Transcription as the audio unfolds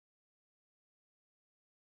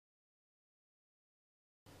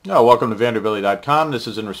Oh, welcome to Vanderbilly.com. This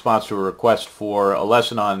is in response to a request for a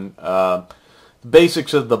lesson on the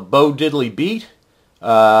basics of the Bo Diddley beat,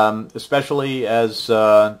 especially as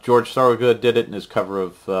George Thorogood did it in his cover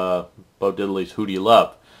of Bo Diddley's Who Do You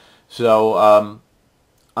Love. So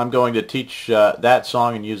I'm going to teach that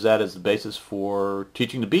song and use that as the basis for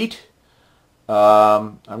teaching the beat.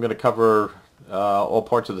 I'm going to cover all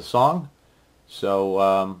parts of the song.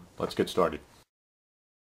 So let's get started.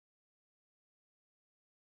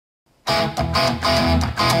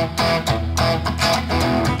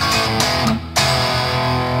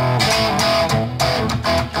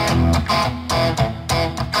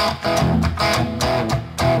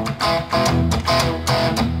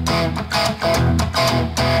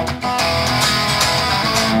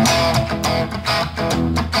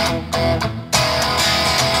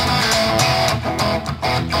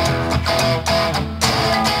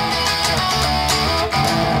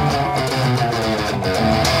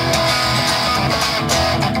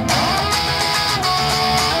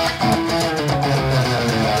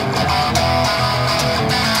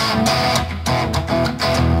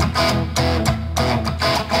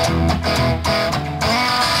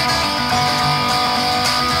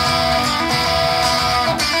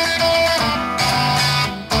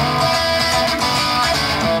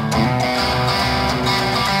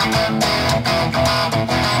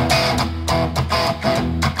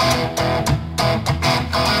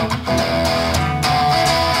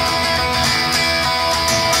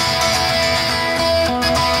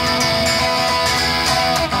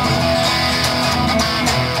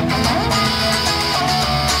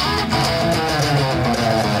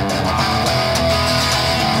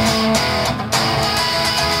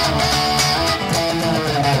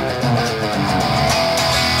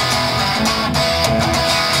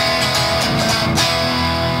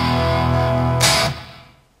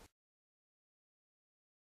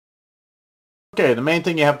 Okay, the main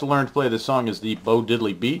thing you have to learn to play this song is the Bo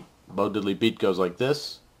Diddley beat. The Bo Diddley beat goes like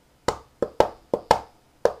this. Now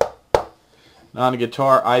on the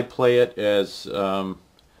guitar, I play it as 2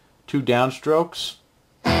 downstrokes,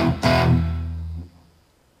 2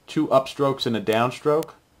 upstrokes and a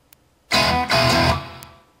downstroke,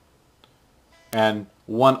 and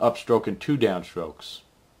 1 upstroke and 2 downstrokes.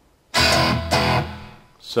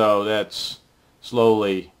 So that's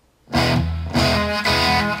slowly.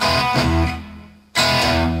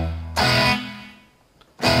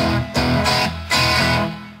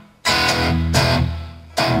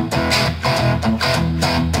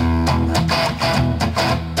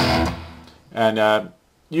 And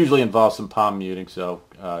usually involves some palm muting, so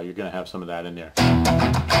you're going to have some of that in there.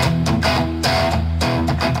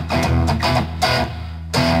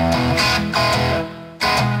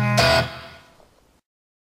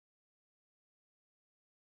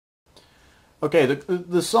 Okay,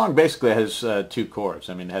 the song basically has 2 chords.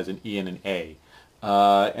 I mean, it has an E and an A.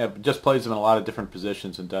 It just plays them in a lot of different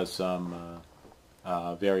positions and does some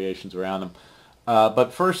variations around them.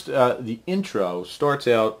 But first, the intro starts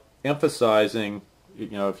out emphasizing,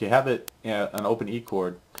 if you have it an open E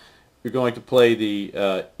chord, you're going to play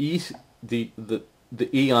the E, the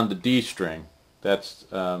E on the D string. That's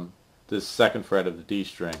the 2nd fret of the D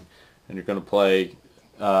string, and you're going to play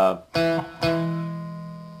so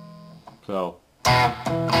you're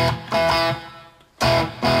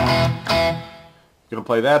going to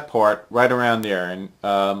play that part right around there, and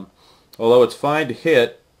although it's fine to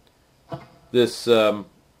hit this with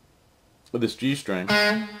this G string,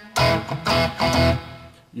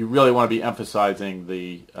 you really want to be emphasizing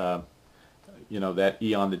the that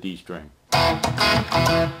E on the D string. All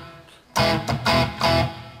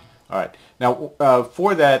right, now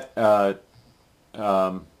for that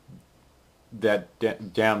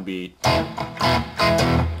downbeat,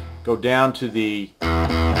 go down to the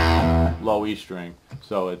low E string,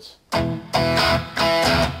 so it's.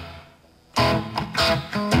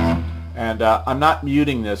 And I'm not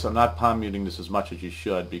muting this. I'm not palm muting this as much as you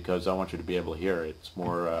should, because I want you to be able to hear it. It's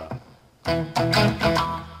more. All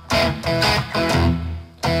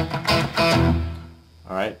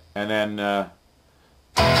right, and then.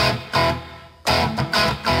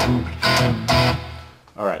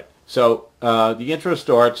 All right. So the intro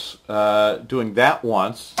starts doing that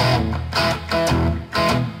once,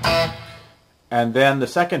 and then the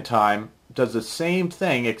second time does the same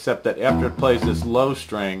thing, except that after it plays this low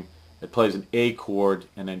string, it plays an A chord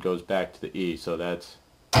and then goes back to the E. So that's.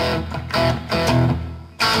 All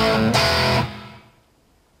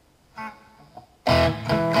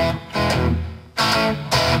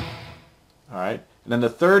right, and then the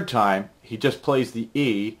third time he just plays the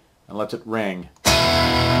E and lets it ring,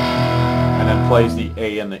 and then plays the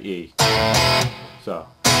A and the E. So.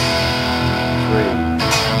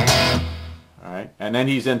 All right, and then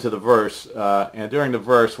he's into the verse, and during the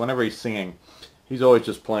verse, whenever he's singing, he's always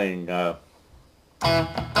just playing. He's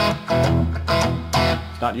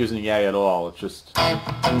not using the A at all. It's just.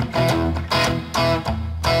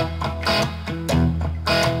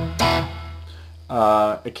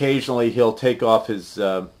 Occasionally, he'll take off his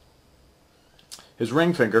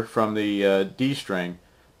ring finger from the D string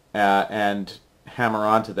and hammer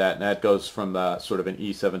onto that, and that goes from sort of an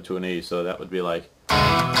E7 to an E. So that would be like.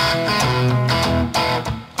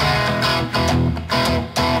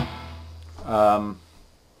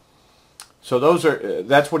 So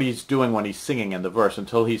that's what he's doing when he's singing in the verse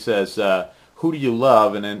until he says, "Who do you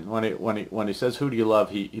love?" And then when he says, "Who do you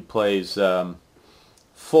love?" he plays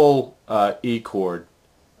full E chord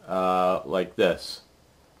like this,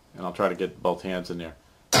 and I'll try to get both hands in there.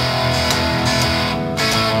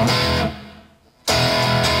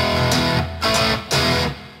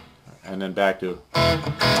 And then back to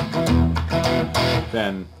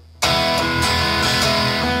then.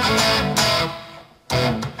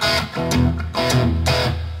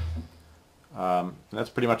 That's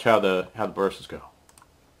pretty much how the verses go.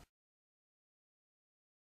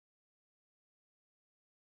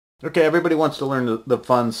 Okay, everybody wants to learn the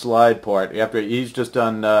fun slide part. After he's just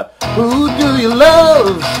done, "Who do you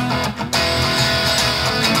love?"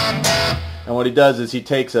 And what he does is he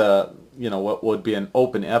takes what would be an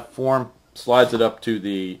open F form, slides it up to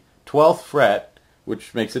the 12th fret,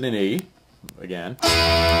 which makes it an E, again,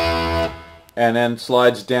 and then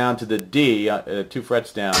slides down to the D, 2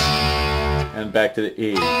 frets down, and back to the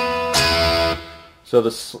E. So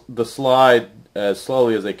the slide, as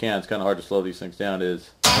slowly as they can, it's kind of hard to slow these things down,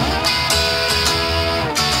 is...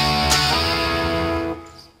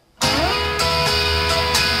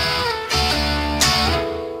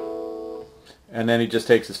 And then he just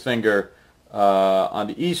takes his finger on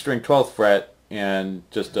the E string 12th fret and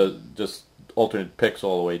just alternate picks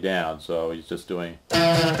all the way down. So he's just doing.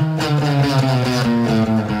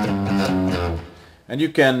 And you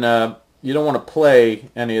can you don't want to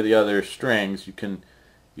play any of the other strings. You can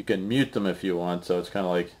mute them if you want. So it's kind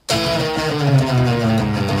of like.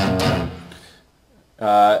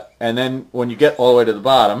 And then when you get all the way to the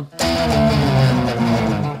bottom,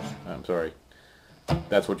 I'm sorry,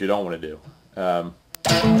 that's what you don't want to do.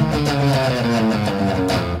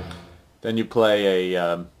 Then you play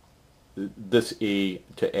a this E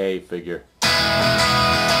to A figure.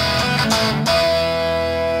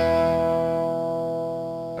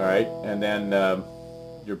 All right, and then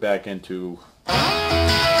you're back into,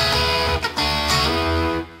 and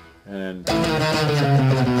then